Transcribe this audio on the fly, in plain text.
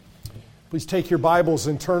Please take your Bibles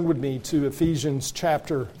and turn with me to Ephesians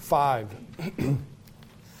chapter 5.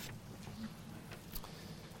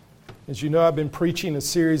 As you know, I've been preaching a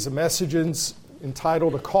series of messages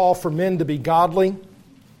entitled A Call for Men to be Godly.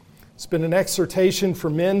 It's been an exhortation for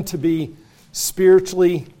men to be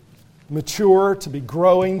spiritually mature, to be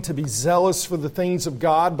growing, to be zealous for the things of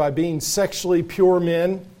God by being sexually pure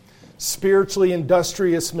men, spiritually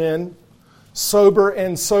industrious men, sober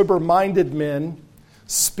and sober-minded men,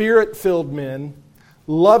 Spirit-filled men,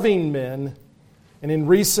 loving men, and in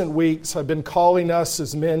recent weeks I've been calling us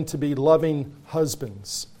as men to be loving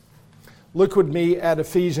husbands. Look with me at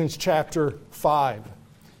Ephesians chapter 5.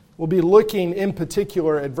 We'll be looking in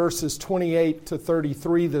particular at verses 28 to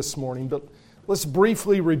 33 this morning, but let's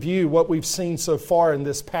briefly review what we've seen so far in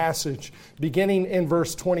this passage, beginning in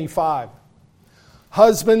verse 25.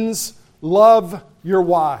 Husbands, love your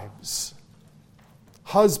wives.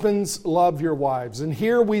 Husbands, love your wives. And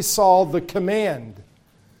here we saw the command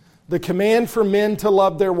for men to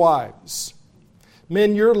love their wives.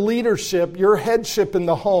 Men, your leadership, your headship in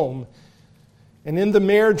the home and in the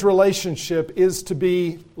marriage relationship is to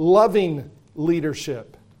be loving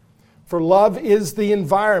leadership. For love is the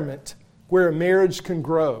environment where a marriage can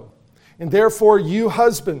grow. And therefore, you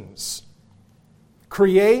husbands,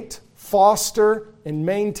 create, foster, and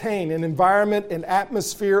maintain an environment and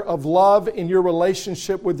atmosphere of love in your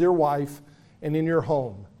relationship with your wife and in your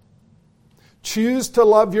home. Choose to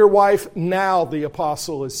love your wife now, the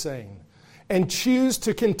apostle is saying. And choose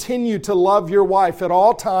to continue to love your wife at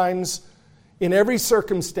all times, in every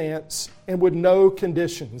circumstance, and with no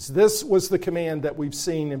conditions. This was the command that we've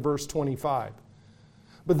seen in verse 25.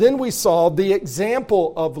 But then we saw the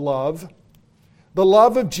example of love, the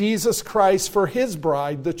love of Jesus Christ for His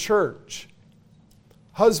bride, the church.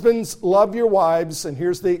 Husbands, love your wives, and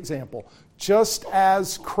here's the example, just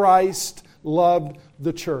as Christ loved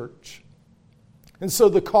the church. And so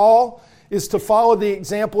the call is to follow the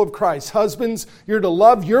example of Christ. Husbands, you're to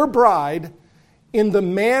love your bride in the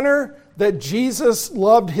manner that Jesus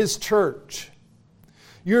loved His church.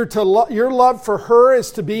 Your love for her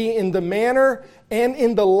is to be in the manner and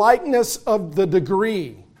in the likeness of the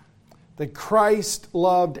degree that Christ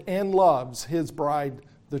loved and loves His bride,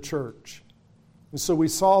 the church. And so we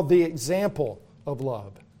saw the example of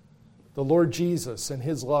love, the Lord Jesus and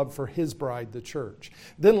His love for His bride, the church.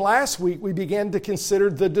 Then last week we began to consider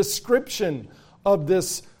the description of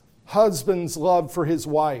this husband's love for his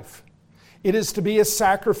wife. It is to be a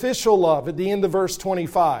sacrificial love at the end of verse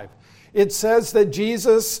 25. It says that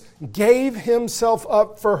Jesus gave Himself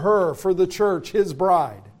up for her, for the church, His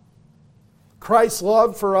bride. Christ's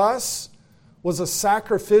love for us was a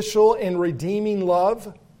sacrificial and redeeming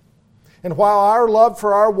love. And while our love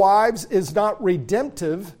for our wives is not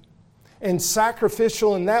redemptive and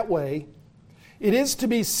sacrificial in that way, it is to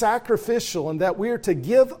be sacrificial in that we are to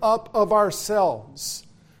give up of ourselves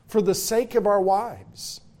for the sake of our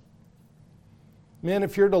wives. Men,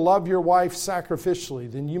 if you're to love your wife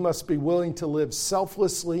sacrificially, then you must be willing to live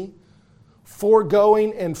selflessly,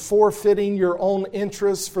 foregoing and forfeiting your own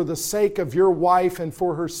interests for the sake of your wife and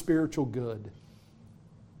for her spiritual good.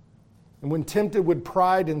 And when tempted with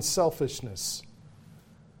pride and selfishness,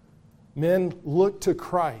 men, look to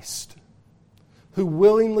Christ, who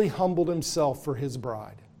willingly humbled Himself for His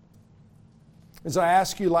bride. As I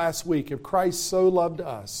asked you last week, if Christ so loved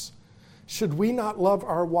us, should we not love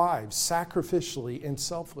our wives sacrificially and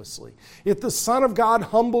selflessly? If the Son of God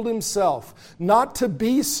humbled Himself, not to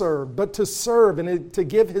be served, but to serve and to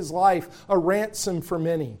give His life a ransom for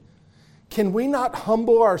many, can we not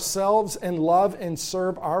humble ourselves and love and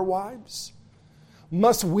serve our wives?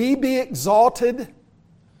 Must we be exalted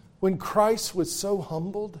when Christ was so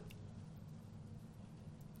humbled?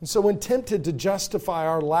 And so when tempted to justify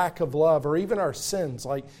our lack of love or even our sins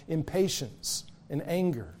like impatience and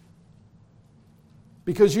anger,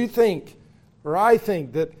 because you think, or I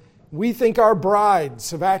think, that we think our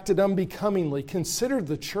brides have acted unbecomingly, consider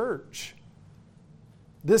the church,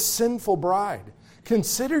 this sinful bride.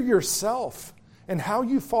 Consider yourself and how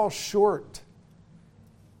you fall short.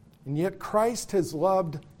 And yet Christ has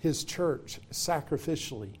loved His church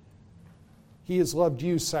sacrificially. He has loved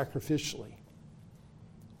you sacrificially.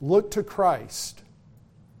 Look to Christ,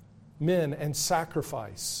 men, and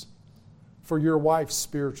sacrifice for your wife's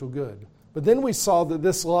spiritual good. But then we saw that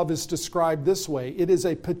this love is described this way. It is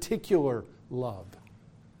a particular love.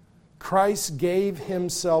 Christ gave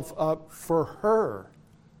Himself up for her,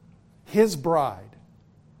 His bride.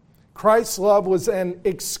 Christ's love was an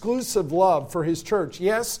exclusive love for His church.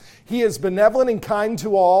 Yes, He is benevolent and kind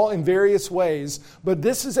to all in various ways, but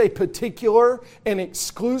this is a particular and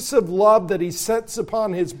exclusive love that He sets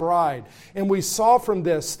upon His bride. And we saw from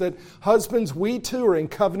this that husbands, we too are in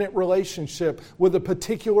covenant relationship with a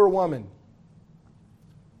particular woman.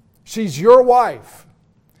 She's your wife,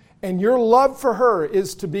 and your love for her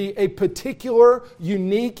is to be a particular,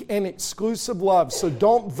 unique, and exclusive love. So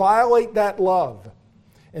don't violate that love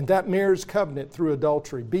and that marriage covenant through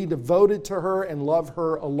adultery. Be devoted to her and love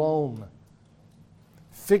her alone.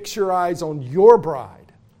 Fix your eyes on your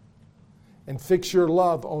bride and fix your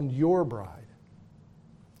love on your bride.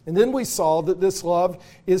 And then we saw that this love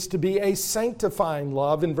is to be a sanctifying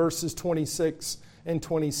love in verses 26 and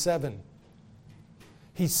 27.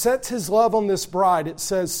 He sets His love on this bride, it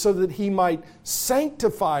says, so that He might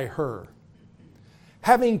sanctify her,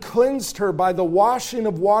 having cleansed her by the washing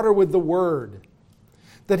of water with the Word,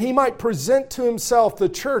 that He might present to Himself the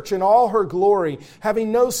church in all her glory,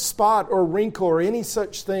 having no spot or wrinkle or any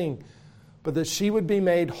such thing, but that she would be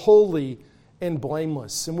made holy and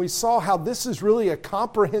blameless. And we saw how this is really a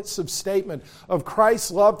comprehensive statement of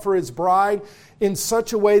Christ's love for His bride in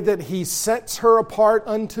such a way that He sets her apart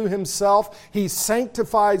unto Himself, He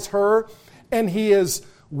sanctifies her, and He is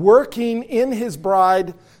working in His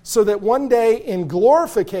bride so that one day in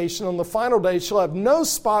glorification, on the final day, she'll have no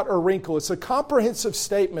spot or wrinkle. It's a comprehensive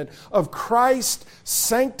statement of Christ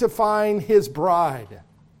sanctifying His bride.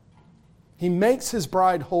 He makes His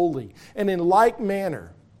bride holy. And in like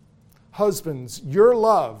manner, husbands, your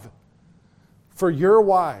love for your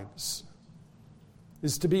wives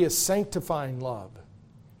is to be a sanctifying love.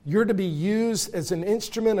 You're to be used as an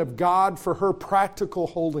instrument of God for her practical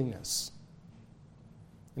holiness.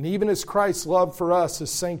 And even as Christ's love for us is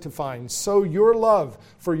sanctifying, so your love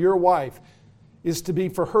for your wife is to be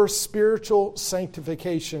for her spiritual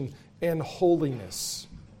sanctification and holiness.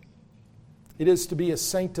 It is to be a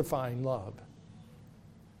sanctifying love.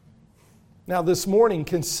 Now this morning,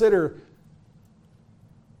 consider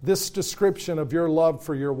this description of your love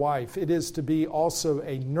for your wife. It is to be also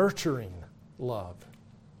a nurturing love.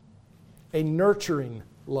 A nurturing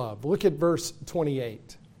love. Look at verse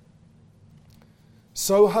 28.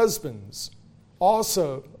 So husbands ought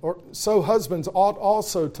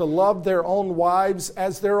also to love their own wives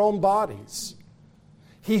as their own bodies.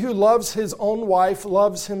 He who loves his own wife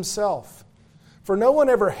loves himself. For no one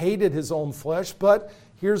ever hated his own flesh, but,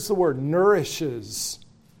 here's the word, nourishes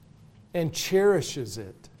and cherishes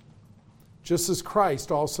it, just as Christ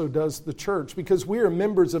also does the church, because we are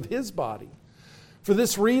members of His body. For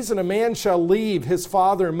this reason a man shall leave his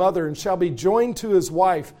father and mother and shall be joined to his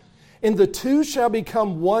wife, and the two shall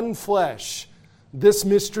become one flesh. This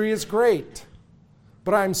mystery is great,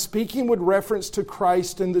 but I am speaking with reference to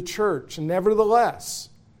Christ and the church. Nevertheless,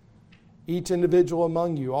 each individual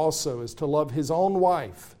among you also is to love his own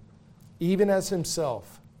wife, even as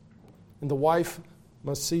himself. And the wife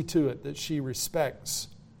must see to it that she respects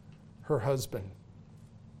her husband.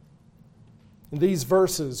 In these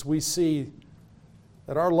verses, we see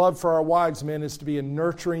that our love for our wives, men, is to be a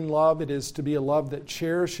nurturing love. It is to be a love that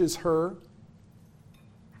cherishes her.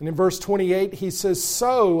 And in verse 28, he says,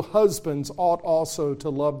 so husbands ought also to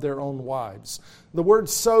love their own wives. The word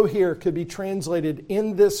so here could be translated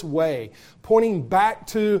in this way, pointing back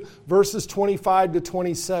to verses 25 to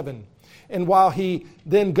 27. And while he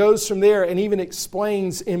then goes from there and even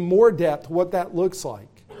explains in more depth what that looks like.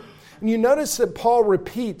 And you notice that Paul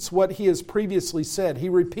repeats what he has previously said. He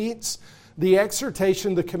repeats the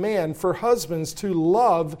exhortation, the command for husbands to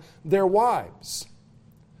love their wives.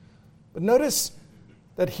 But notice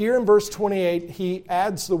that here in verse 28, he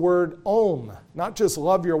adds the word own. Not just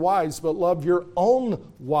love your wives, but love your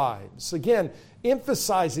own wives. Again,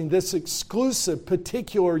 emphasizing this exclusive,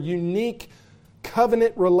 particular, unique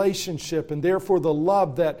covenant relationship, and therefore the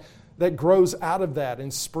love that grows out of that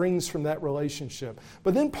and springs from that relationship.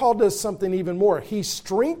 But then Paul does something even more. He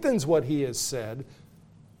strengthens what he has said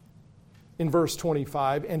in verse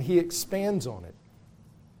 25, and he expands on it.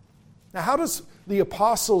 Now, how does the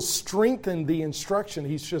apostle strengthen the instruction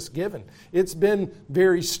he's just given? It's been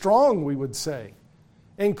very strong, we would say,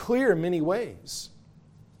 and clear in many ways.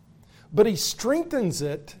 But he strengthens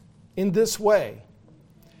it in this way.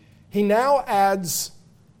 He now adds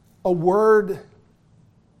a word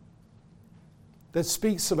that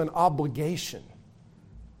speaks of an obligation,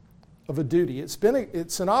 of a duty.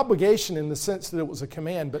 It's an obligation in the sense that it was a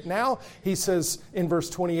command, but now he says in verse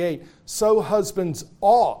 28, so husbands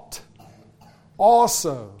ought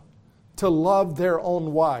also to love their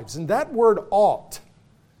own wives. And that word ought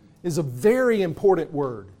is a very important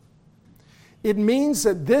word. It means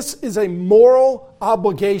that this is a moral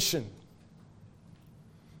obligation.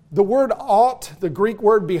 The word ought, the Greek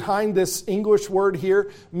word behind this English word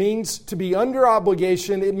here, means to be under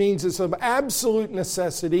obligation. It means it's of absolute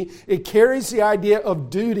necessity. It carries the idea of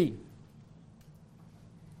duty.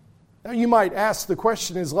 Now you might ask the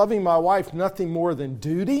question, is loving my wife nothing more than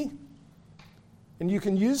duty? And you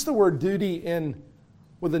can use the word duty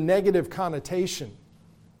with a negative connotation.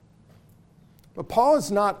 But Paul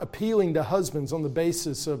is not appealing to husbands on the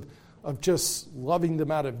basis of just loving them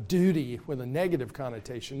out of duty with a negative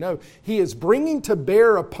connotation. No, he is bringing to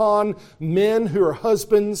bear upon men who are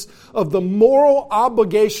husbands of the moral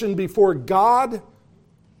obligation before God,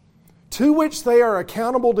 to which they are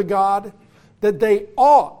accountable to God, that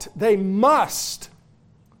they must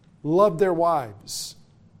love their wives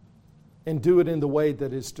and do it in the way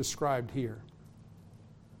that is described here.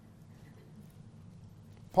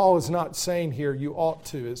 Paul is not saying here you ought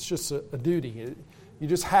to. It's just a duty. You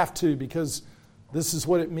just have to because this is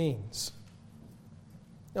what it means.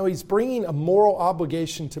 No, he's bringing a moral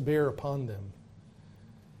obligation to bear upon them.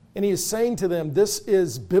 And he is saying to them, this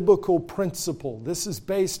is biblical principle. This is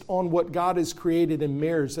based on what God has created in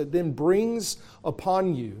marriage that then brings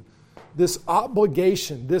upon you this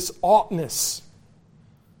obligation, this oughtness,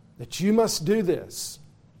 that you must do this.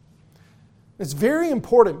 It's very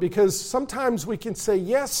important because sometimes we can say,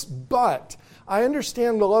 yes, but I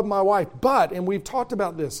understand to love my wife, but, and we've talked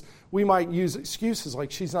about this, we might use excuses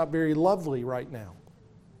like she's not very lovely right now.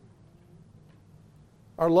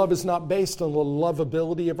 Our love is not based on the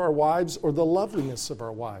lovability of our wives or the loveliness of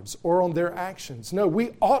our wives or on their actions. No,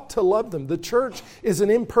 we ought to love them. The church is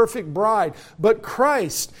an imperfect bride, but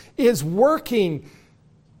Christ is working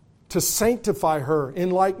to sanctify her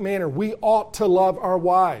in like manner. We ought to love our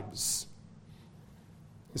wives.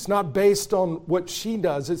 It's not based on what she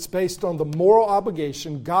does. It's based on the moral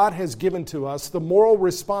obligation God has given to us, the moral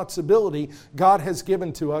responsibility God has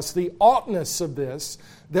given to us, the oughtness of this,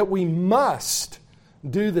 that we must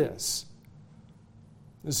do this.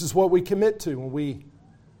 This is what we commit to when we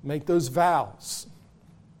make those vows.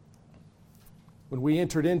 When we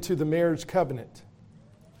entered into the marriage covenant,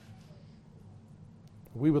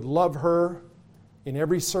 we would love her in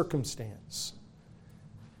every circumstance.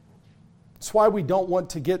 That's why we don't want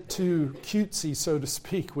to get too cutesy, so to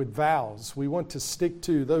speak, with vows. We want to stick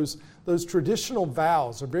to those traditional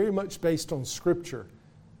vows are very much based on Scripture.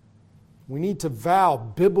 We need to vow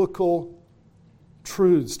biblical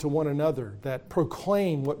truths to one another that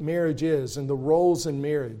proclaim what marriage is and the roles in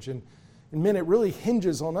marriage. And men, it really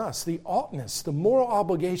hinges on us, the oughtness, the moral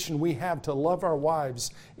obligation we have to love our wives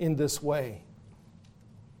in this way.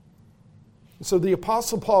 So the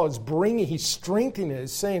Apostle Paul he's strengthening it,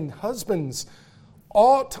 he's saying husbands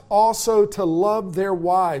ought also to love their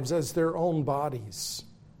wives as their own bodies.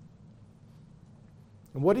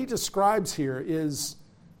 And what he describes here is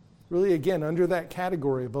really, again, under that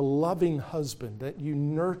category of a loving husband, that you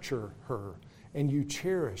nurture her and you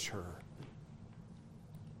cherish her.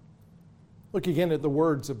 Look again at the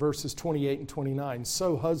words of verses 28 and 29.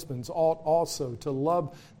 So husbands ought also to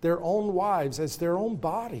love their own wives as their own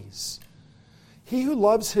bodies. He who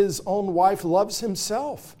loves his own wife loves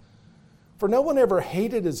himself. For no one ever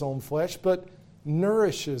hated his own flesh, but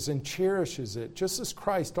nourishes and cherishes it, just as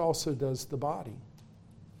Christ also does the body.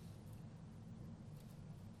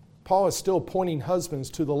 Paul is still pointing husbands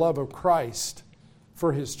to the love of Christ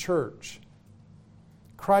for his church.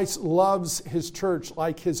 Christ loves his church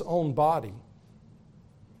like his own body.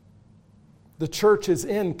 The church is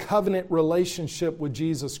in covenant relationship with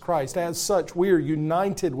Jesus Christ. As such, we are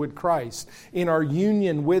united with Christ in our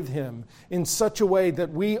union with Him in such a way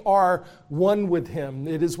that we are one with Him.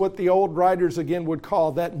 It is what the old writers again would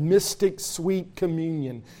call that mystic sweet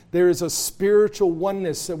communion. There is a spiritual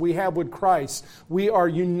oneness that we have with Christ. We are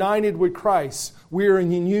united with Christ. We are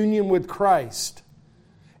in union with Christ.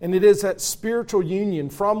 And it is that spiritual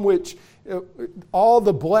union from which all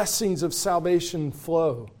the blessings of salvation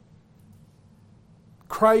flow.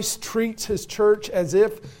 Christ treats His church as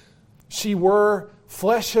if she were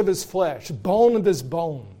flesh of His flesh, bone of His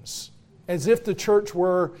bones, as if the church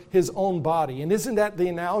were His own body. And isn't that the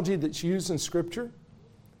analogy that's used in Scripture?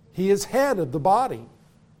 He is head of the body.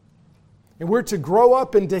 And we're to grow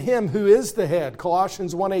up into Him who is the head,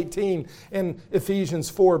 Colossians 1:18 and Ephesians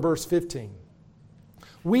 4, verse 15.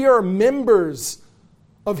 We are members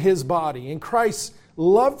of His body, and Christ's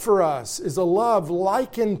love for us is a love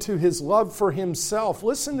likened to His love for Himself.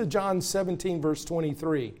 Listen to John 17, verse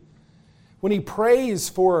 23. When He prays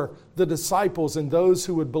for the disciples and those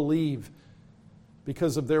who would believe,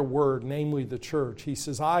 because of their word, namely the church. He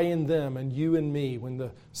says, I in them and you in me, when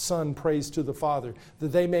the Son prays to the Father, that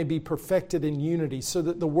they may be perfected in unity, so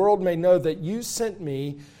that the world may know that you sent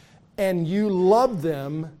me and you love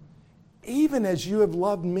them even as you have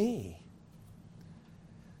loved me.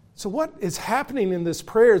 So what is happening in this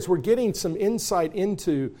prayer is we're getting some insight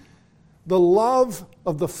into the love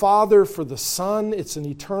of the Father for the Son. It's an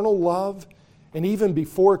eternal love. And even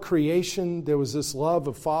before creation, there was this love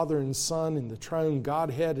of Father and Son and the triune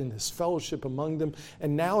Godhead and this fellowship among them.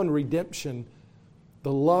 And now in redemption,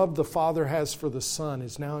 the love the Father has for the Son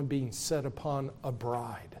is now being set upon a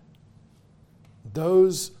bride.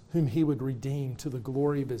 Those whom He would redeem to the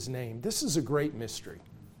glory of His name. This is a great mystery.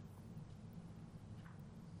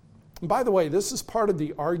 And by the way, this is part of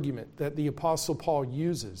the argument that the Apostle Paul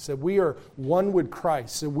uses, that we are one with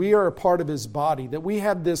Christ, that we are a part of His body, that we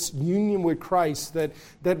have this union with Christ that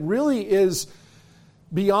really is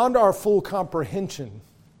beyond our full comprehension.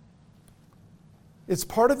 It's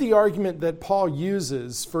part of the argument that Paul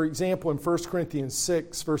uses, for example, in 1 Corinthians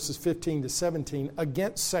 6, verses 15 to 17,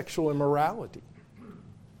 against sexual immorality.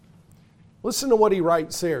 Listen to what he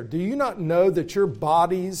writes there. Do you not know that your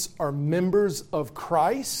bodies are members of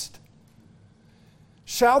Christ?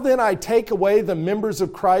 Shall then I take away the members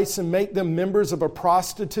of Christ and make them members of a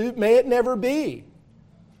prostitute? May it never be.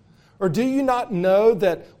 Or do you not know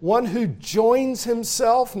that one who joins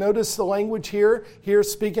himself, notice the language here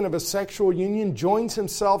speaking of a sexual union, joins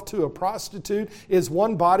himself to a prostitute, is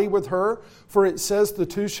one body with her? For it says the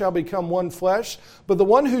two shall become one flesh. But the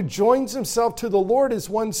one who joins himself to the Lord is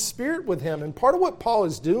one spirit with Him. And part of what Paul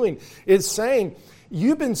is doing is saying,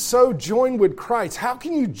 you've been so joined with Christ. How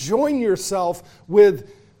can you join yourself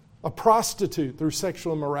with a prostitute through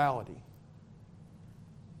sexual immorality?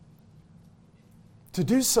 To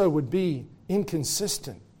do so would be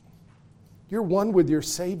inconsistent. You're one with your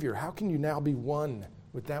Savior. How can you now be one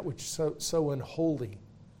with that which is so unholy?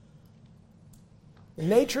 The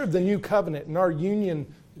nature of the new covenant and our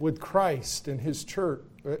union with Christ and His church,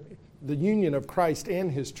 the union of Christ and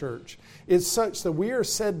His church, is such that we are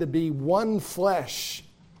said to be one flesh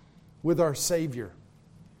with our Savior.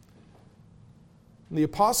 The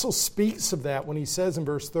apostle speaks of that when he says in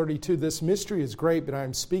verse 32, this mystery is great, but I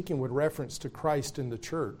am speaking with reference to Christ and the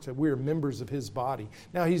church, that we are members of His body.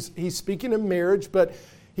 Now he's speaking of marriage, but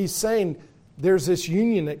he's saying there's this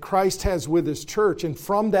union that Christ has with His church, and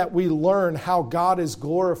from that we learn how God is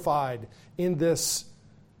glorified in this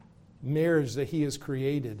marriage that He has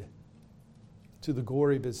created to the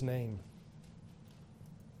glory of His name.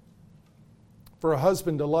 For a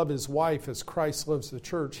husband to love his wife as Christ loves the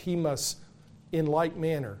church, he must, in like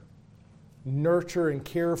manner, nurture and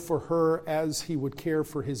care for her as he would care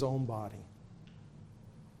for his own body.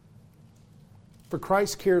 For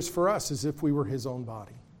Christ cares for us as if we were His own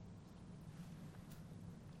body.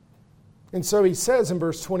 And so he says in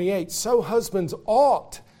verse 28, so husbands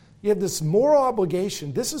ought. You have this moral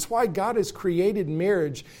obligation. This is why God has created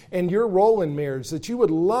marriage and your role in marriage, that you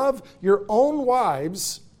would love your own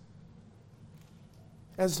wives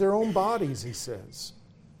as their own bodies, he says.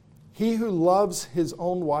 He who loves his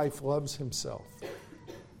own wife loves himself.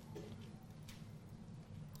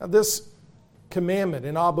 Now, this commandment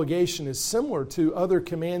and obligation is similar to other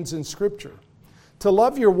commands in Scripture. To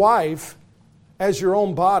love your wife as your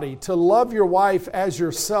own body, to love your wife as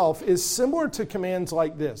yourself, is similar to commands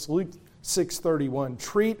like this. Luke 6:31,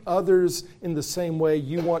 treat others in the same way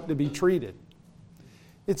you want to be treated.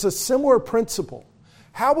 It's a similar principle.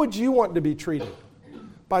 How would you want to be treated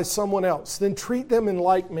by someone else? Then treat them in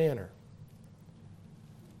like manner.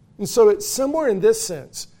 And so it's similar in this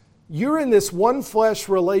sense. You're in this one flesh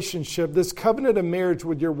relationship, this covenant of marriage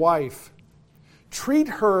with your wife. Treat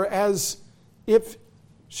her as if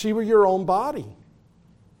she were your own body.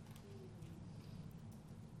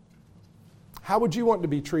 How would you want to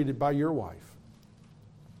be treated by your wife?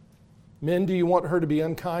 Men, do you want her to be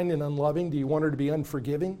unkind and unloving? Do you want her to be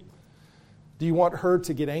unforgiving? Do you want her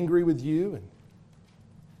to get angry with you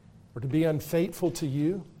or to be unfaithful to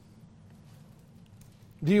you?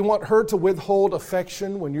 Do you want her to withhold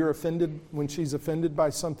affection when you're offended, when she's offended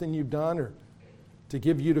by something you've done, or to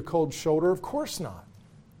give you the cold shoulder? Of course not.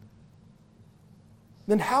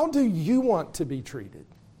 Then how do you want to be treated?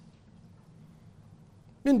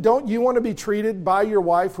 And don't you want to be treated by your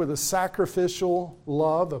wife with a sacrificial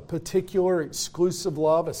love, a particular exclusive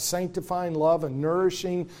love, a sanctifying love, a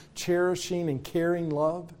nourishing, cherishing, and caring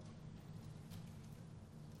love?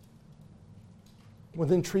 Well,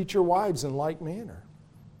 then treat your wives in like manner.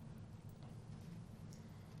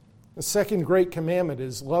 The second great commandment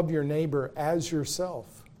is love your neighbor as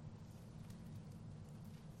yourself.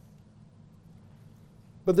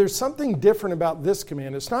 But there's something different about this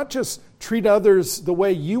command. It's not just treat others the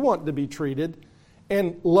way you want to be treated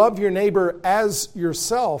and love your neighbor as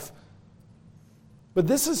yourself, but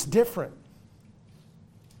this is different.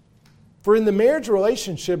 For in the marriage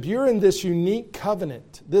relationship, you're in this unique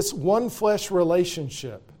covenant, this one flesh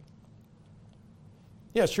relationship.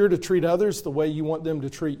 Yes, you're to treat others the way you want them to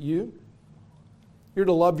treat you. You're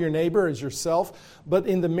to love your neighbor as yourself. But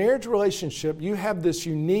in the marriage relationship, you have this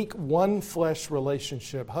unique one flesh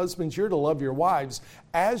relationship. Husbands, you're to love your wives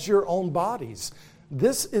as your own bodies.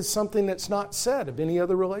 This is something that's not said of any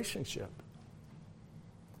other relationship.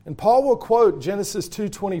 And Paul will quote Genesis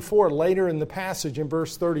 2:24 later in the passage in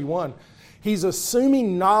verse 31. He's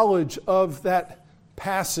assuming knowledge of that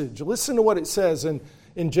passage. Listen to what it says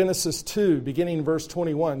in Genesis 2, beginning in verse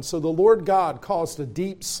 21. So the Lord God caused a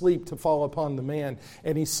deep sleep to fall upon the man,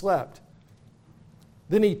 and he slept.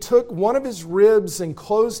 Then he took one of his ribs and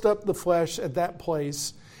closed up the flesh at that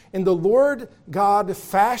place. And the Lord God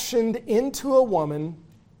fashioned into a woman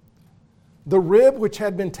the rib which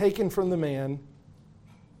had been taken from the man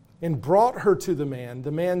and brought her to the man.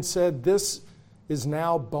 The man said, "This is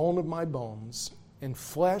now bone of my bones and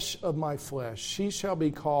flesh of my flesh. She shall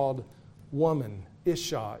be called woman."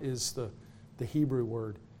 Isha is the Hebrew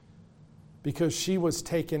word. Because she was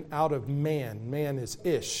taken out of man. Man is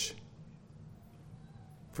Ish.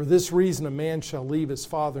 For this reason a man shall leave his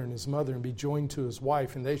father and his mother and be joined to his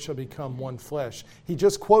wife, and they shall become one flesh. He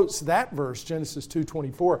just quotes that verse, Genesis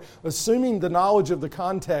 2:24, assuming the knowledge of the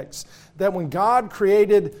context that when God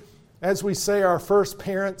created, as we say, our first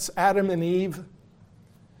parents, Adam and Eve,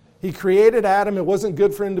 He created Adam. It wasn't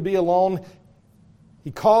good for him to be alone.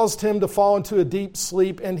 He caused him to fall into a deep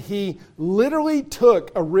sleep, and he literally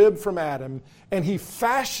took a rib from Adam, and he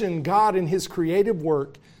fashioned, God in his creative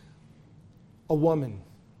work, a woman.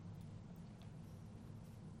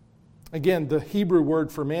 Again, the Hebrew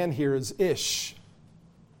word for man here is Ish,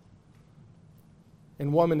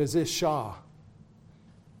 and woman is Isha.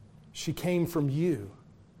 She came from you.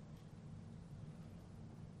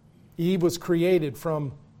 Eve was created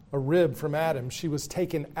from a rib from Adam. She was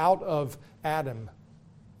taken out of Adam.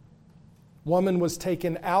 Woman was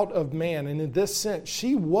taken out of man, and in this sense,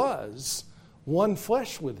 she was one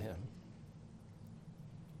flesh with him.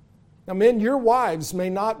 Now, men, your wives may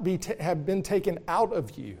not have been taken out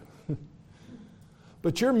of you,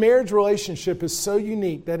 but your marriage relationship is so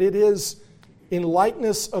unique that it is, in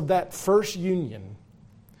likeness of that first union,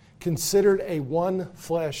 considered a one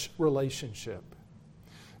flesh relationship.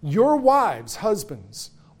 Your wives, husbands,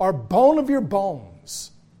 are bone of your bones,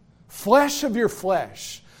 flesh of your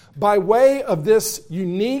flesh, by way of this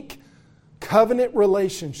unique covenant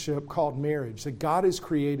relationship called marriage that God has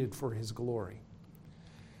created for His glory.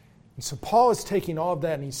 And so Paul is taking all of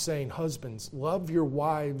that and he's saying, husbands, love your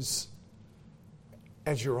wives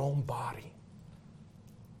as your own body.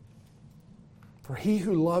 For he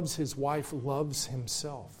who loves his wife loves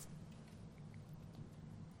himself.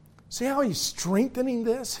 See how he's strengthening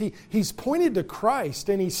this? He's pointed to Christ,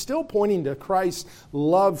 and he's still pointing to Christ's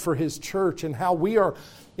love for his church and how we are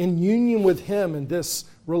in union with him in this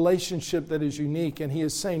relationship that is unique. And he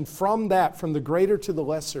is saying from that, from the greater to the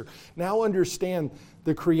lesser, now understand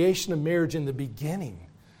the creation of marriage in the beginning.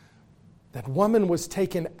 That woman was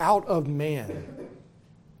taken out of man.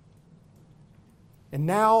 And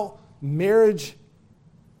now marriage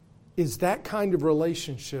is that kind of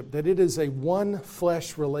relationship, that it is a one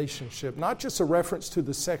flesh relationship, not just a reference to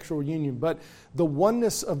the sexual union, but the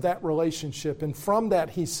oneness of that relationship. And from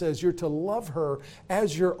that, he says, you're to love her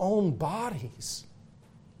as your own bodies.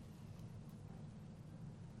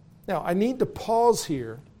 Now, I need to pause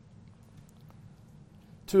here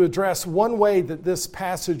to address one way that this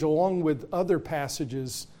passage, along with other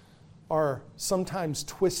passages, are sometimes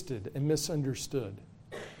twisted and misunderstood.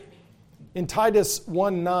 In Titus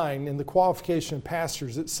 1:9, in the qualification of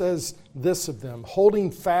pastors, it says this of them, holding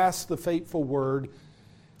fast the faithful word,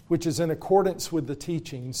 which is in accordance with the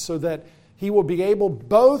teachings, so that he will be able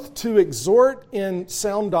both to exhort in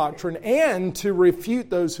sound doctrine and to refute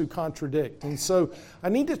those who contradict. And so I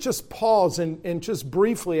need to just pause and just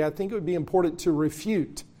briefly, I think it would be important to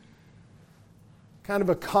refute kind of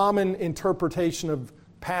a common interpretation of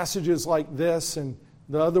passages like this and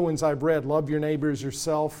the other ones I've read, love your neighbor as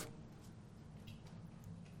yourself.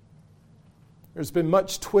 There's been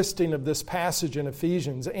much twisting of this passage in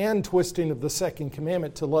Ephesians and twisting of the second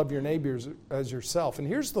commandment to love your neighbors as yourself. And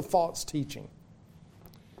here's the false teaching.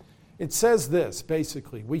 It says this,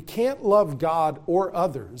 basically, we can't love God or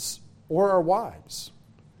others or our wives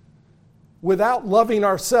without loving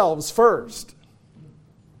ourselves first.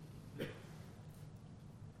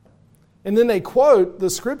 And then they quote the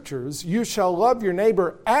scriptures, you shall love your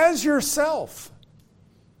neighbor as yourself.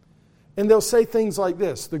 And they'll say things like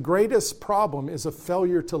this, the greatest problem is a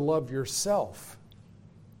failure to love yourself.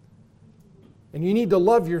 And you need to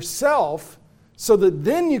love yourself so that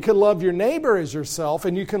then you can love your neighbor as yourself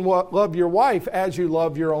and you can love your wife as you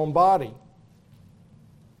love your own body.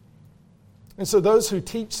 And so those who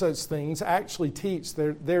teach such things actually teach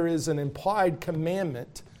there is an implied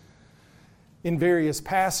commandment in various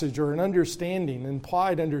passages, or an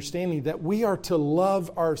implied understanding that we are to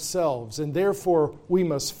love ourselves, and therefore we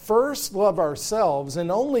must first love ourselves,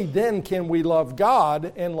 and only then can we love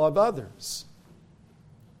God and love others.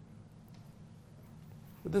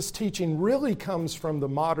 But this teaching really comes from the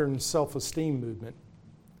modern self-esteem movement,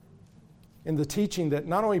 and the teaching that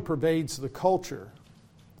not only pervades the culture,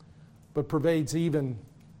 but pervades even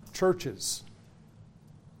churches.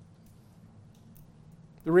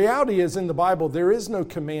 The reality is, in the Bible, there is no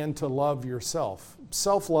command to love yourself.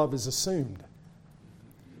 Self-love is assumed.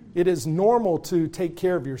 It is normal to take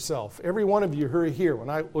care of yourself. Every one of you who are here,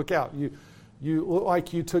 when I look out, you look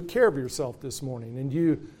like you took care of yourself this morning, and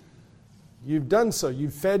you've done so.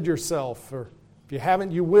 You've fed yourself, or if you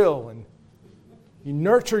haven't, you will, and you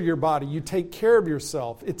nurture your body. You take care of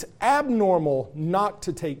yourself. It's abnormal not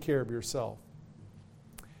to take care of yourself.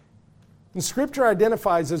 And Scripture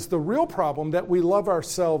identifies as the real problem that we love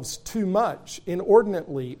ourselves too much,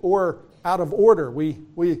 inordinately, or out of order. We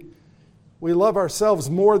love ourselves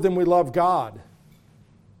more than we love God.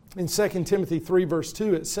 In 2 Timothy 3, verse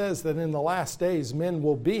 2, it says that in the last days men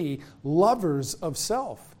will be lovers of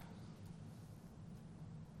self.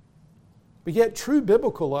 But yet true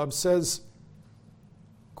biblical love says,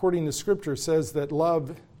 according to Scripture, says that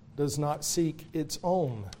love does not seek its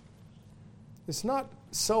own. It's not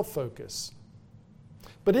self-focus.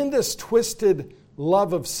 But in this twisted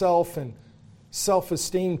love of self and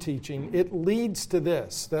self-esteem teaching, it leads to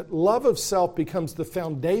this, that love of self becomes the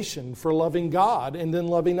foundation for loving God and then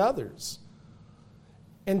loving others.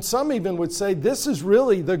 And some even would say this is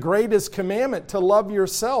really the greatest commandment, to love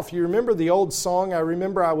yourself. You remember the old song? I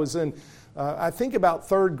remember I was in, I think about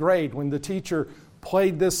third grade when the teacher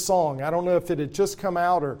played this song. I don't know if it had just come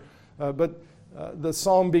out or, but the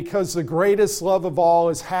song, because the greatest love of all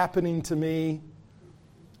is happening to me.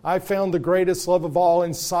 I found the greatest love of all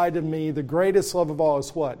inside of me. The greatest love of all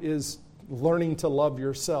is what? Is learning to love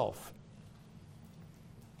yourself.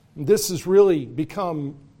 This has really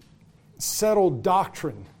become settled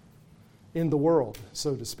doctrine in the world,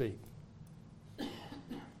 so to speak.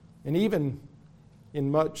 And even in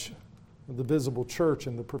much of the visible church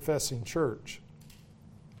and the professing church.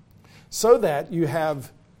 So that you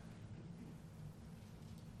have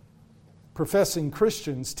professing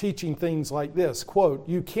Christians teaching things like this, quote,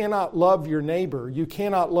 you cannot love your neighbor, you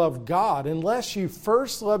cannot love God unless you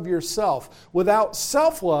first love yourself. Without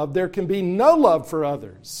self-love, there can be no love for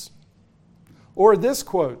others. Or this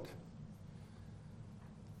quote,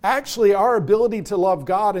 actually our ability to love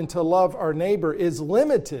God and to love our neighbor is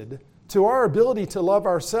limited to our ability to love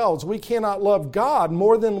ourselves. We cannot love God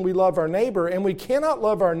more than we love our neighbor, and we cannot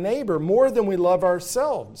love our neighbor more than we love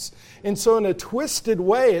ourselves. And so in a twisted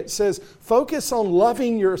way, it says, focus on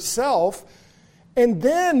loving yourself, and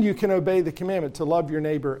then you can obey the commandment to love your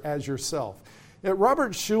neighbor as yourself.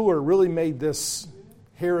 Robert Schuller really made this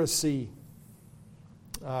heresy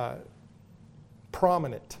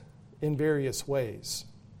prominent in various ways.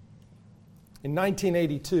 In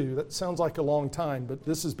 1982, that sounds like a long time, but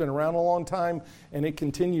this has been around a long time, and it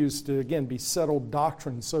continues to, again, be settled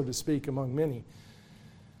doctrine, so to speak, among many.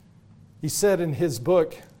 He said in his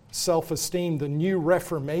book, Self-Esteem, The New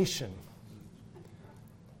Reformation,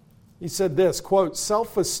 he said this, quote,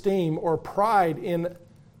 self-esteem or pride in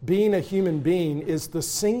being a human being is the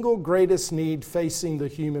single greatest need facing the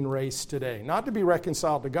human race today. Not to be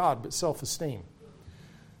reconciled to God, but self-esteem.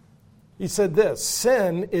 He said this,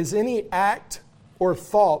 sin is any act or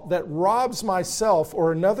thought that robs myself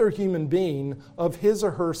or another human being of his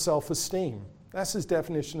or her self-esteem. That's his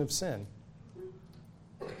definition of sin.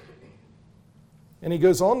 And he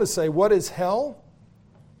goes on to say, what is hell?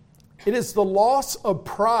 It is the loss of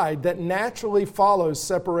pride that naturally follows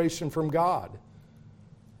separation from God.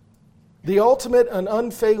 The ultimate and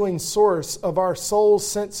unfailing source of our soul's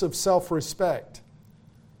sense of self-respect.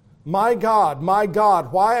 My God,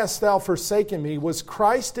 why hast thou forsaken me? Was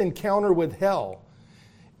Christ's encounter with hell.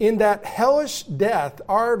 In that hellish death,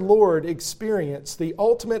 our Lord experienced the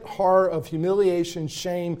ultimate horror of humiliation,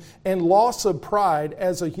 shame, and loss of pride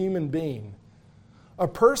as a human being. A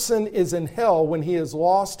person is in hell when he has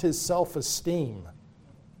lost his self-esteem.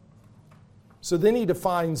 So then he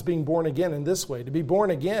defines being born again in this way. To be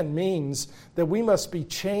born again means that we must be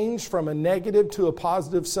changed from a negative to a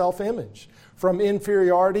positive self-image, from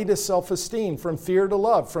inferiority to self-esteem, from fear to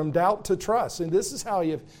love, from doubt to trust. And this is how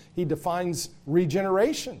he defines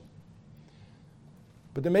regeneration.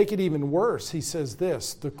 But to make it even worse, he says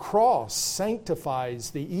this: the cross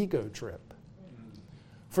sanctifies the ego trip.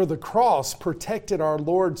 For the cross protected our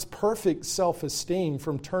Lord's perfect self-esteem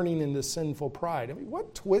from turning into sinful pride. I mean,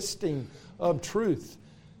 what twisting of truth.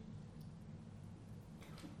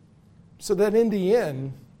 So that in the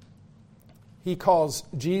end, he calls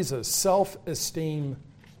Jesus self-esteem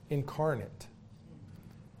incarnate.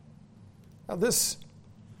 Now this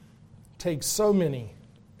takes so many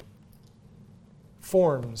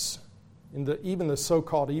forms in even the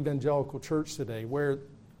so-called evangelical church today, where,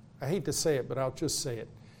 I hate to say it, but I'll just say it.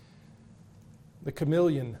 The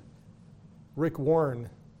chameleon, Rick Warren,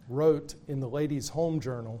 wrote in the Ladies' Home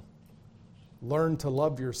Journal, "Learn to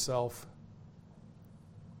love yourself."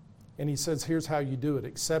 And he says, here's how you do it.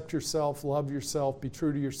 Accept yourself, love yourself, be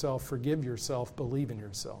true to yourself, forgive yourself, believe in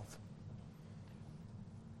yourself.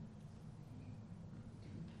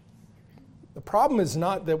 The problem is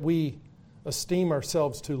not that we esteem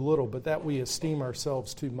ourselves too little, but that we esteem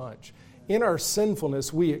ourselves too much. In our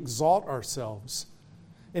sinfulness, we exalt ourselves.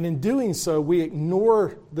 And in doing so, we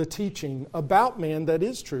ignore the teaching about man that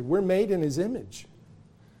is true. We're made in His image.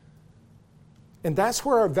 And that's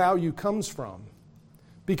where our value comes from.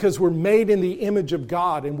 Because we're made in the image of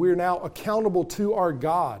God, and we're now accountable to our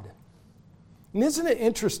God. And isn't it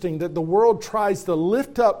interesting that the world tries to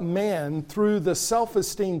lift up man through the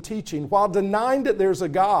self-esteem teaching while denying that there's a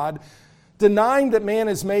God, denying that man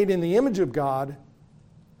is made in the image of God,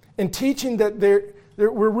 and teaching that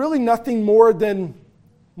we're really nothing more than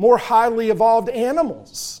more highly evolved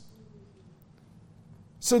animals.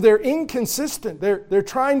 So they're inconsistent. They're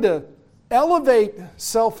trying to elevate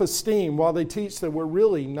self-esteem while they teach that we're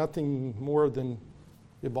really nothing more than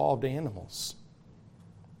evolved animals.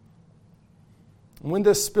 And when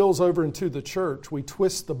this spills over into the church, we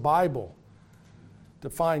twist the Bible to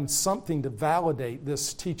find something to validate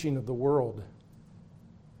this teaching of the world.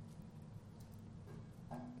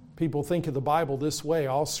 People think of the Bible this way: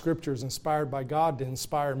 all Scripture is inspired by God to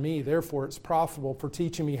inspire me. Therefore, it's profitable for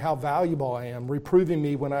teaching me how valuable I am, reproving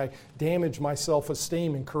me when I damage my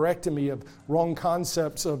self-esteem, and correcting me of wrong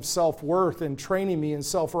concepts of self-worth, and training me in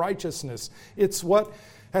self-righteousness. It's what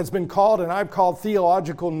has been called, and I've called,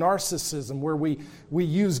 theological narcissism, where we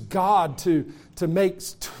use God to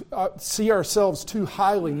see ourselves too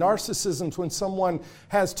highly. Narcissism is when someone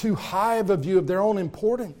has too high of a view of their own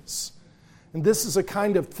importance. And this is a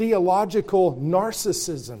kind of theological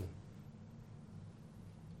narcissism.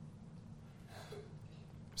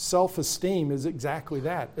 Self-esteem is exactly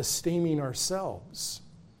that, esteeming ourselves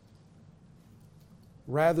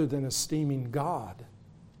rather than esteeming God.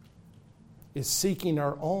 Is seeking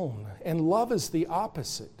our own. And love is the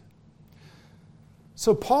opposite.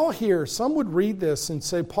 So Paul here, some would read this and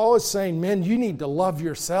say, Paul is saying, men, you need to love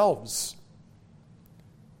yourselves.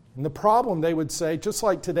 And the problem, they would say, just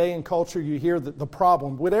like today in culture, you hear that the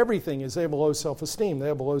problem with everything is they have a low self-esteem. They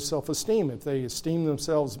have a low self-esteem. If they esteem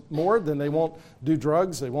themselves more, then they won't do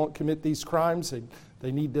drugs. They won't commit these crimes.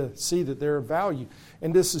 They need to see that they're of value.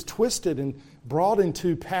 And this is twisted and brought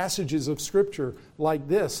into passages of Scripture like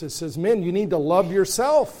this. It says, men, you need to love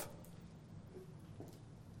yourself.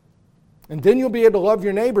 And then you'll be able to love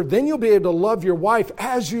your neighbor. Then you'll be able to love your wife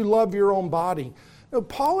as you love your own body. Now,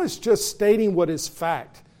 Paul is just stating what is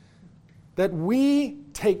fact. That we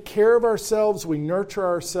take care of ourselves, we nurture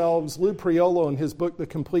ourselves. Lou Priolo, in his book, The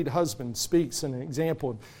Complete Husband, speaks in an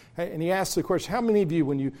example. And he asks the question, how many of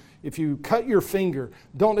you, if you cut your finger,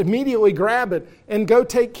 don't immediately grab it and go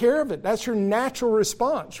take care of it? That's your natural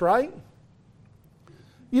response, right?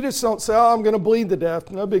 You just don't say, I'm going to bleed to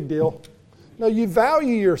death, no big deal. No, you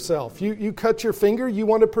value yourself. You cut your finger, you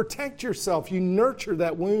want to protect yourself. You nurture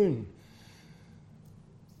that wound.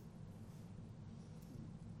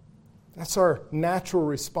 That's our natural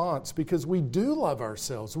response because we do love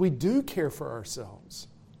ourselves. We do care for ourselves.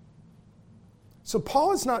 So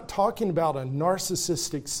Paul is not talking about a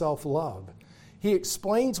narcissistic self-love. He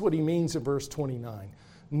explains what he means in verse 29.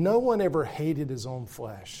 No one ever hated his own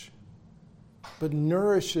flesh, but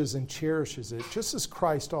nourishes and cherishes it, just as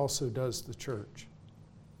Christ also does the church.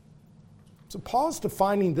 So Paul's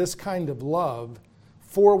defining this kind of love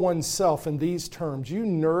for oneself in these terms. You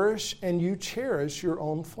nourish and you cherish your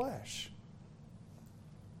own flesh.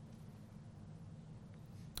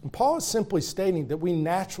 And Paul is simply stating that we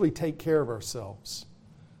naturally take care of ourselves.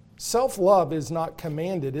 Self-love is not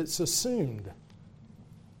commanded, it's assumed.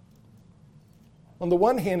 On the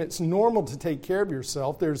one hand, it's normal to take care of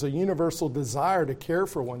yourself. There's a universal desire to care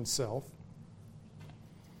for oneself.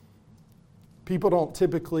 People don't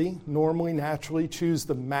typically, normally, naturally choose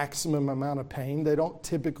the maximum amount of pain. They don't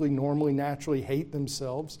typically, normally, naturally hate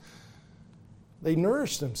themselves. They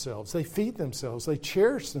nourish themselves. They feed themselves. They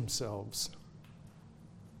cherish themselves.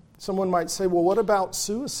 Someone might say, well, what about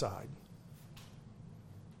suicide?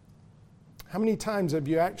 How many times have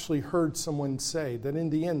you actually heard someone say that in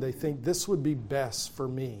the end they think this would be best for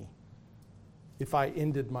me if I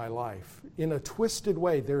ended my life? In a twisted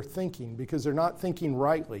way, they're thinking, because they're not thinking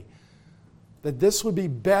rightly, that this would be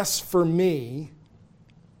best for me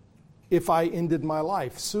if I ended my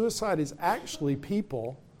life. Suicide is actually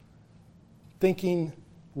people thinking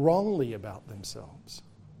wrongly about themselves.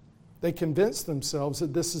 They convince themselves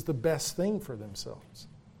that this is the best thing for themselves.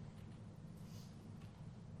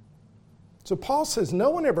 So Paul says, no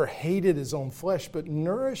one ever hated his own flesh, but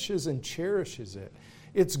nourishes and cherishes it.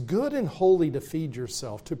 It's good and holy to feed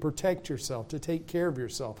yourself, to protect yourself, to take care of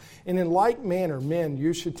yourself. And in like manner, men,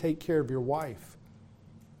 you should take care of your wife.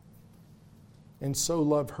 And so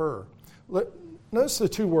love her. Notice the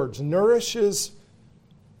two words, nourishes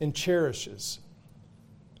and cherishes.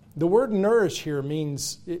 The word nourish here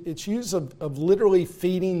means, it's used of literally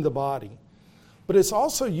feeding the body. But it's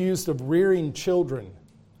also used of rearing children.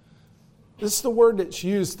 This is the word that's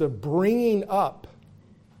used of bringing up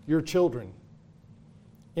your children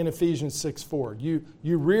in Ephesians 6:4.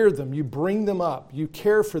 You rear them, you bring them up, you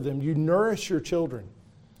care for them, you nourish your children.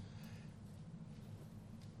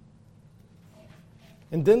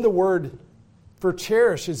 And then the word for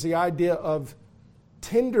cherish is the idea of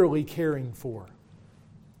tenderly caring for.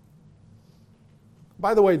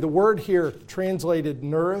 By the way, the word here translated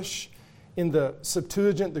nourish in the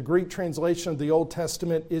Septuagint, the Greek translation of the Old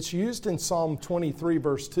Testament, it's used in Psalm 23,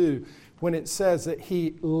 verse 2, when it says that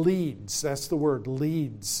He leads, that's the word,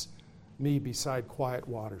 leads me beside quiet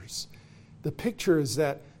waters. The picture is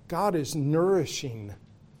that God is nourishing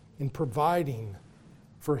and providing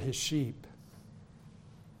for His sheep.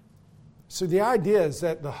 So the idea is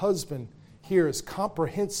that the husband here is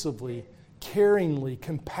comprehensively, caringly,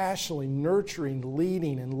 compassionately nurturing,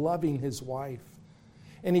 leading, and loving his wife.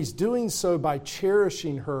 And he's doing so by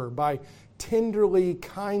cherishing her, by tenderly,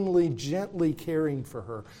 kindly, gently caring for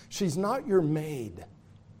her. She's not your maid.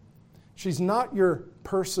 She's not your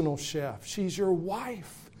personal chef. She's your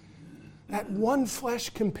wife, that one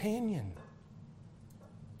flesh companion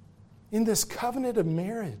in this covenant of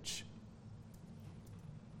marriage.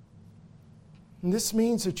 And this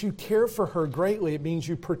means that you care for her greatly. It means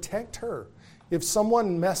you protect her. If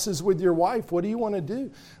someone messes with your wife, what do you want to do?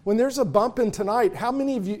 When there's a bump in tonight, how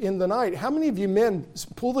many of you men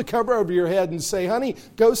pull the cover over your head and say, honey,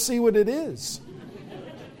 go see what it is?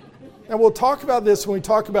 And we'll talk about this when we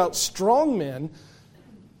talk about strong men,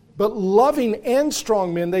 but loving and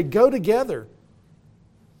strong men, they go together.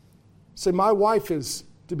 Say, my wife is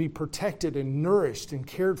to be protected and nourished and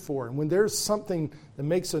cared for. And when there's something that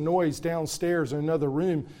makes a noise downstairs or another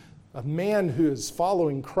room, a man who is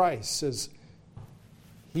following Christ says,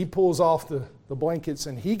 he pulls off the blankets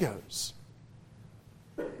and he goes.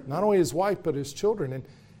 Not only his wife, but his children.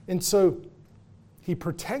 And so he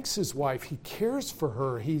protects his wife. He cares for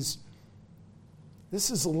her. This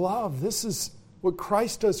is love. This is what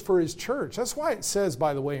Christ does for His church. That's why it says,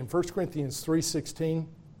 by the way, in 1 Corinthians 3:16,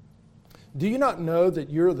 do you not know that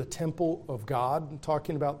you're the temple of God, I'm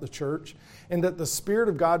talking about the church, and that the Spirit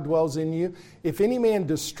of God dwells in you? If any man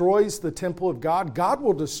destroys the temple of God, God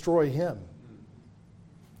will destroy him.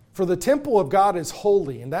 For the temple of God is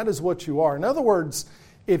holy, and that is what you are. In other words,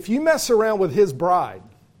 if you mess around with His bride,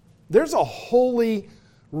 there's a holy,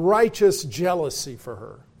 righteous jealousy for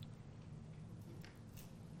her.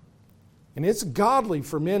 And it's godly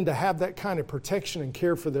for men to have that kind of protection and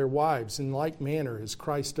care for their wives in like manner as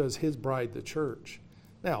Christ does His bride, the church.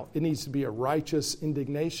 Now, it needs to be a righteous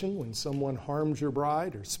indignation when someone harms your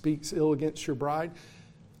bride or speaks ill against your bride,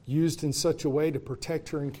 used in such a way to protect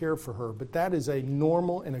her and care for her. But that is a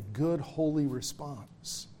normal and a good, holy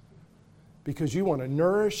response. Because you want to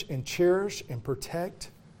nourish and cherish and protect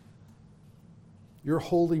your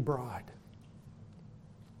holy bride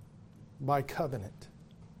by covenant.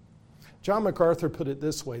 John MacArthur put it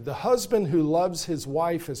this way: the husband who loves his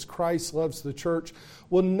wife as Christ loves the church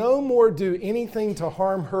will no more do anything to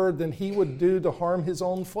harm her than he would do to harm his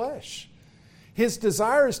own flesh. His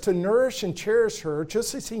desire is to nourish and cherish her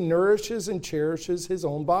just as he nourishes and cherishes his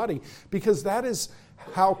own body, because that is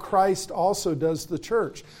how Christ also does the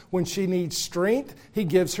church. When she needs strength, He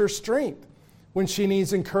gives her strength. When she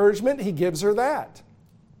needs encouragement, He gives her that.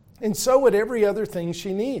 And so with every other thing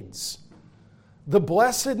she needs. The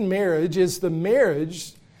blessed marriage is the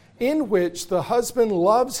marriage in which the husband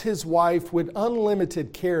loves his wife with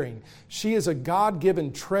unlimited caring. She is a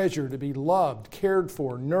God-given treasure to be loved, cared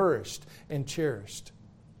for, nourished, and cherished.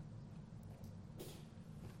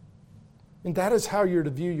 And that is how you're to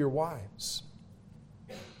view your wives.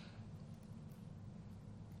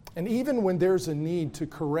 And even when there's a need to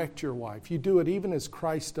correct your wife, you do it even as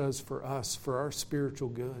Christ does for us, for our spiritual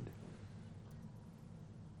good.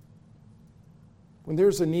 When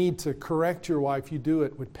there's a need to correct your wife, you do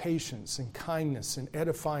it with patience and kindness and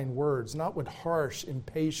edifying words, not with harsh,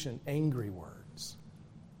 impatient, angry words.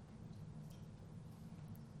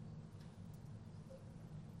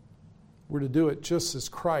 We're to do it just as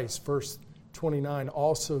Christ, verse 29,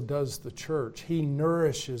 also does the church. He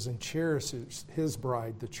nourishes and cherishes His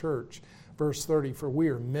bride, the church. Verse 30, for we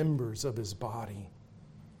are members of His body.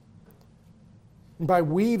 And by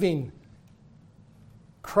weaving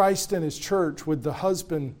Christ and His church with the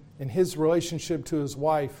husband and his relationship to his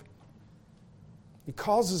wife, it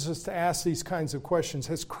causes us to ask these kinds of questions.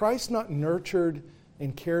 Has Christ not nurtured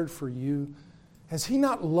and cared for you? Has He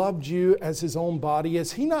not loved you as His own body?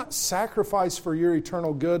 Has He not sacrificed for your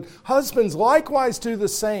eternal good? Husbands, likewise do the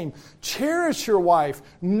same. Cherish your wife,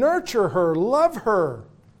 nurture her, love her.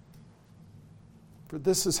 For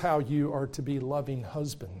this is how you are to be loving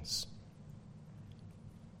husbands.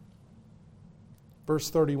 Verse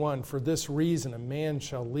 31, for this reason a man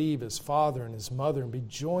shall leave his father and his mother and be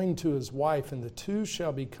joined to his wife, and the two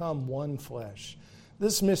shall become one flesh.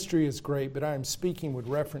 This mystery is great, but I am speaking with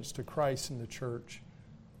reference to Christ and the church.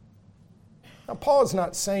 Now, Paul is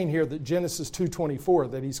not saying here that Genesis 2:24,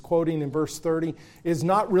 that he's quoting in verse 30, is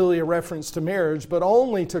not really a reference to marriage, but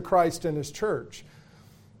only to Christ and His church.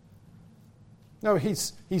 No,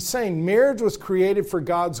 he's saying marriage was created for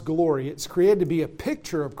God's glory. It's created to be a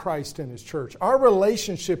picture of Christ and His church. Our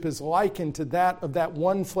relationship is likened to that of that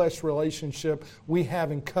one flesh relationship we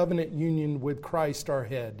have in covenant union with Christ, our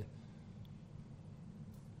head.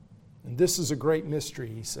 And this is a great mystery,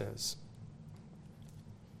 he says.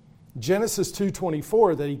 Genesis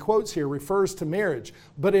 2:24 that he quotes here refers to marriage,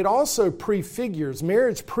 but it also prefigures,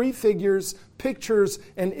 marriage prefigures, pictures,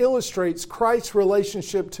 and illustrates Christ's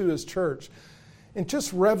relationship to His church. And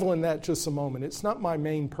just revel in that just a moment. It's not my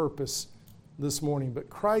main purpose this morning, but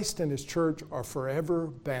Christ and His church are forever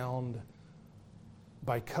bound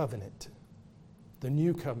by covenant, the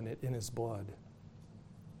new covenant in His blood.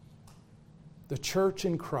 The church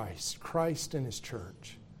in Christ, Christ and His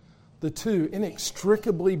church, the two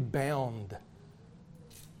inextricably bound.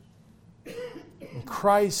 And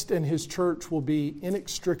Christ and His church will be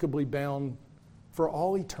inextricably bound for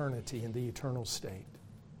all eternity in the eternal state.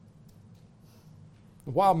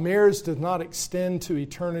 While marriage does not extend to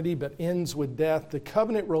eternity but ends with death, the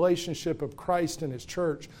covenant relationship of Christ and His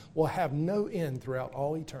church will have no end throughout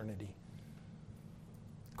all eternity.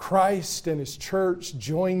 Christ and His church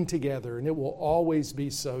joined together, and it will always be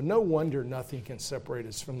so. No wonder nothing can separate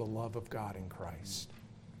us from the love of God in Christ.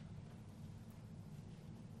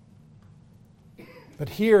 But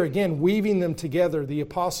here again, weaving them together, the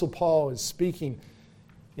Apostle Paul is speaking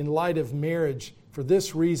in light of marriage. For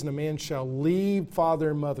this reason, a man shall leave father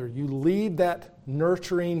and mother. You leave that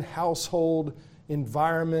nurturing household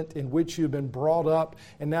environment in which you've been brought up,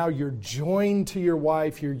 and now you're joined to your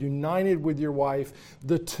wife, you're united with your wife.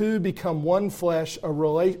 The two become one flesh, a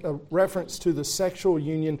reference to the sexual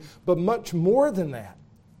union, but much more than that.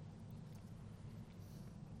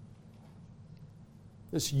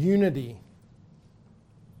 This unity,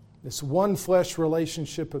 this one flesh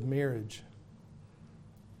relationship of marriage.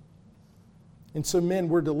 And so, men,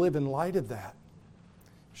 we're to live in light of that.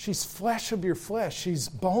 She's flesh of your flesh. She's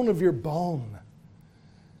bone of your bone.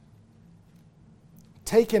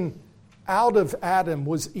 Taken out of Adam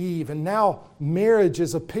was Eve, and now marriage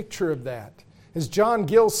is a picture of that. As John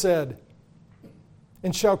Gill said,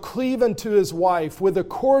 and shall cleave unto his wife with a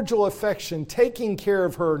cordial affection, taking care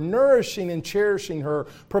of her, nourishing and cherishing her,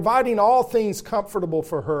 providing all things comfortable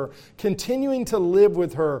for her, continuing to live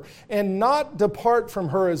with her, and not depart from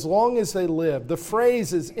her as long as they live. The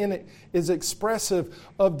phrase is expressive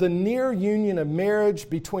of the near union of marriage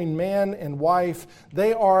between man and wife.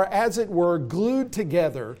 They are, as it were, glued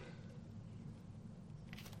together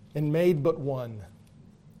and made but one.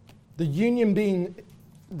 The union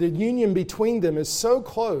between them is so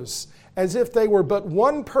close as if they were but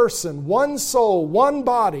one person, one soul, one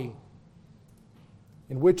body,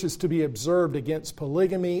 in which is to be observed against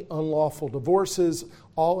polygamy, unlawful divorces,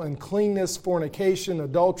 all uncleanness, fornication,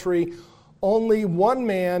 adultery. Only one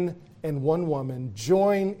man and one woman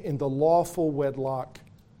join in the lawful wedlock,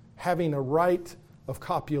 having a right of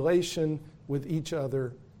copulation with each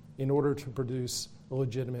other in order to produce a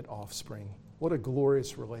legitimate offspring. What a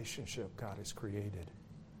glorious relationship God has created.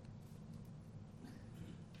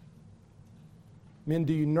 Men,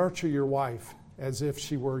 do you nurture your wife as if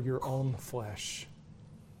she were your own flesh?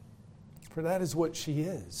 For that is what she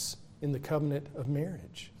is in the covenant of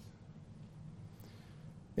marriage.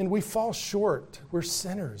 And we fall short. We're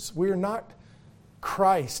sinners. We are not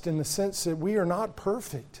Christ in the sense that we are not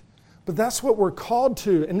perfect. But that's what we're called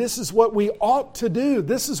to, and this is what we ought to do.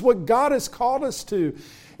 This is what God has called us to.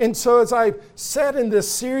 And so as I've said in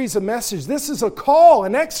this series of messages, this is a call,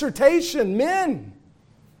 an exhortation. Men,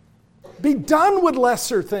 be done with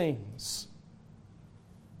lesser things.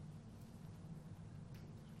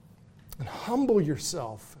 And humble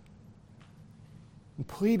yourself and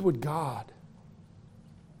plead with God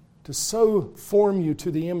to so form you to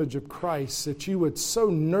the image of Christ that you would so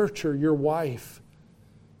nurture your wife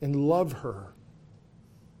and love her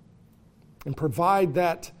and provide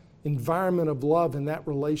that environment of love in that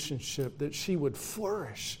relationship that she would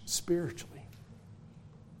flourish spiritually.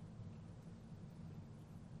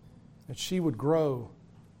 That she would grow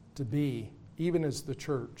to be, even as the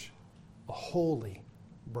church, a holy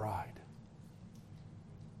bride.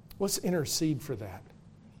 Let's intercede for that.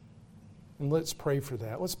 And let's pray for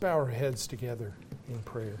that. Let's bow our heads together in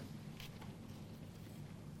prayer.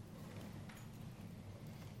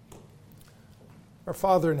 Our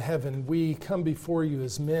Father in heaven, we come before you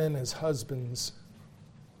as men, as husbands,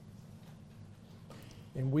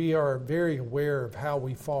 and we are very aware of how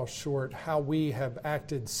we fall short, how we have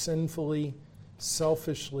acted sinfully,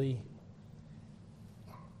 selfishly,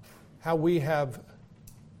 how we have,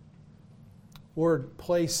 Lord,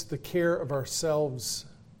 placed the care of ourselves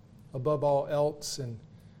above all else, and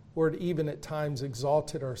Lord, even at times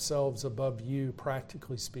exalted ourselves above you,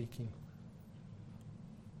 practically speaking.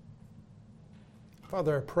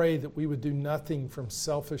 Father, I pray that we would do nothing from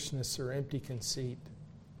selfishness or empty conceit,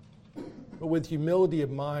 but with humility of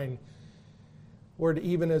mind, Lord,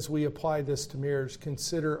 even as we apply this to marriage,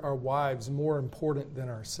 consider our wives more important than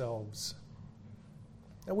ourselves.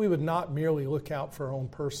 That we would not merely look out for our own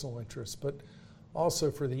personal interests, but also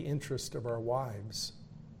for the interest of our wives.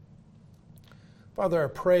 Father, I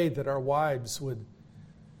pray that our wives would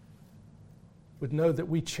know that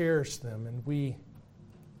we cherish them and we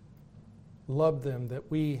love them,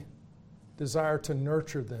 that we desire to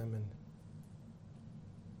nurture them. And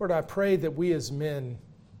Lord, I pray that we as men,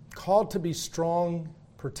 called to be strong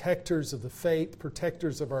protectors of the faith,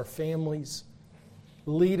 protectors of our families,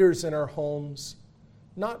 leaders in our homes,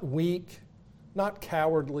 not weak, not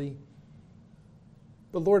cowardly,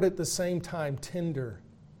 but Lord, at the same time, tender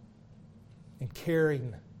and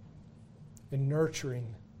caring and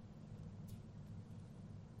nurturing.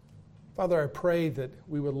 Father, I pray that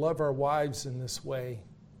we would love our wives in this way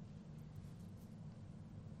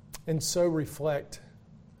and so reflect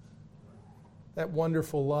that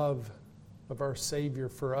wonderful love of our Savior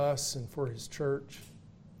for us and for His church.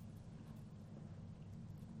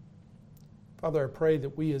 Father, I pray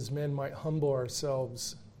that we as men might humble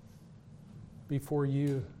ourselves before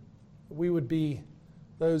you. We would be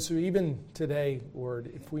those who even today,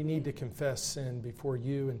 Lord, if we need to confess sin before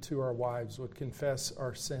you and to our wives, would confess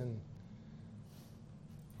our sin,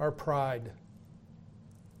 our pride,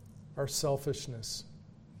 our selfishness,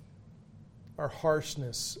 our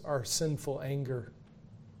harshness, our sinful anger,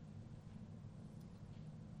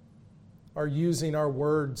 our using our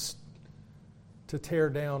words to tear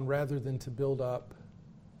down rather than to build up.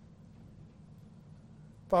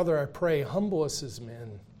 Father, I pray, humble us as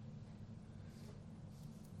men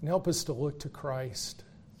and help us to look to Christ,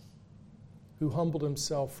 who humbled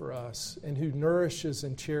himself for us and who nourishes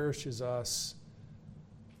and cherishes us,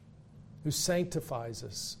 who sanctifies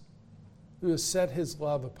us, who has set his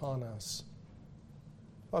love upon us.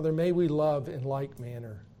 Father, may we love in like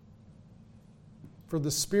manner for the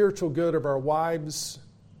spiritual good of our wives,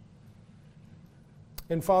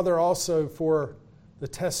 and Father, also for the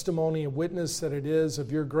testimony and witness that it is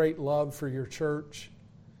of your great love for your church,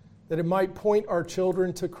 that it might point our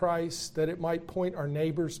children to Christ, that it might point our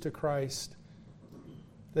neighbors to Christ,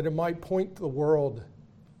 that it might point the world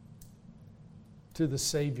to the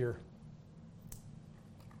Savior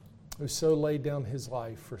who so laid down his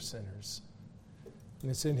life for sinners. And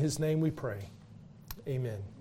it's in his name we pray. Amen.